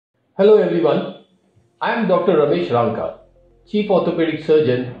Hello everyone, I am Dr. Ramesh Ranka, Chief Orthopaedic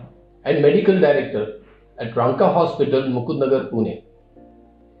Surgeon and Medical Director at Ranka Hospital, Mukundnagar, Pune.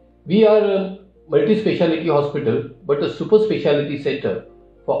 We are a multi-speciality hospital but a super speciality center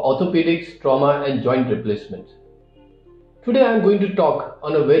for orthopedics, trauma and joint replacement. Today I am going to talk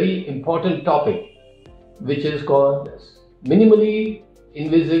on a very important topic which is called minimally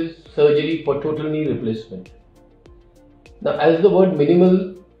invasive surgery for total knee replacement. Now, as the word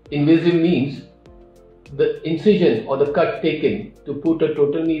minimal invasive means, the incision or the cut taken to put a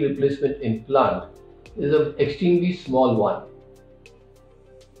total knee replacement implant is an extremely small one.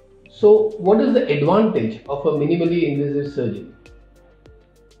 So, what is the advantage of a minimally invasive surgery?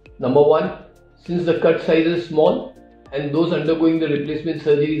 Number one, since the cut size is small and those undergoing the replacement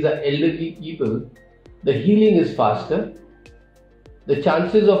surgeries are elderly people, the healing is faster, the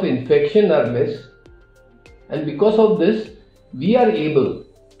chances of infection are less, and because of this, we are able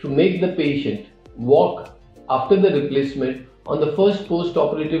to make the patient walk after the replacement on the first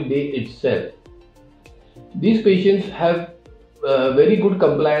post-operative day itself. These patients have very good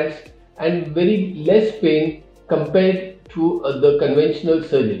compliance and very less pain compared to the conventional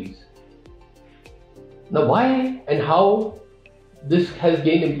surgeries. Now, why and how this has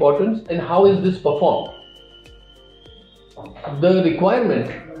gained importance and how is this performed? The requirement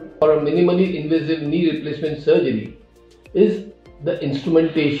for a minimally invasive knee replacement surgery is the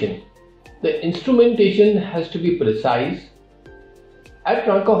instrumentation. The instrumentation has to be precise. At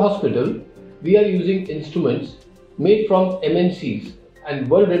Ranka Hospital, we are using instruments made from MNCs and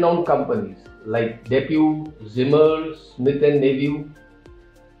world-renowned companies like DePuy, Zimmer, Smith & Nephew.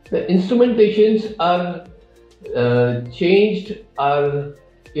 The instrumentations are changed, are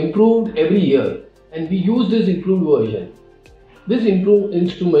improved every year, and we use this improved version. These improved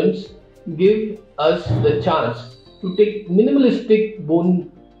instruments give us the chance to take minimalistic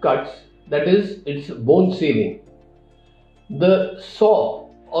bone cuts, that is, it's bone saving. The saw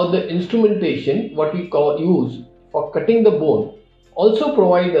or the instrumentation, what we use for cutting the bone, also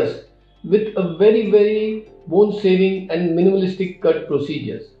provide us with a very bone saving and minimalistic cut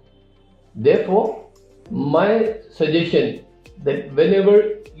procedures. Therefore, my suggestion that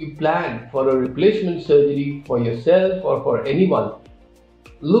whenever you plan for a replacement surgery for yourself or for anyone,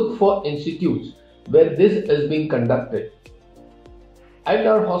 look for institutes where this is being conducted. At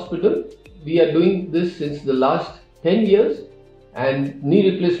our hospital, we are doing this since the last 10 years and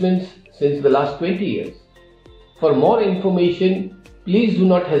knee replacements since the last 20 years. For more information, please do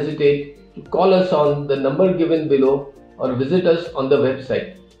not hesitate to call us on the number given below or visit us on the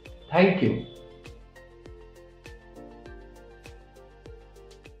website. Thank you.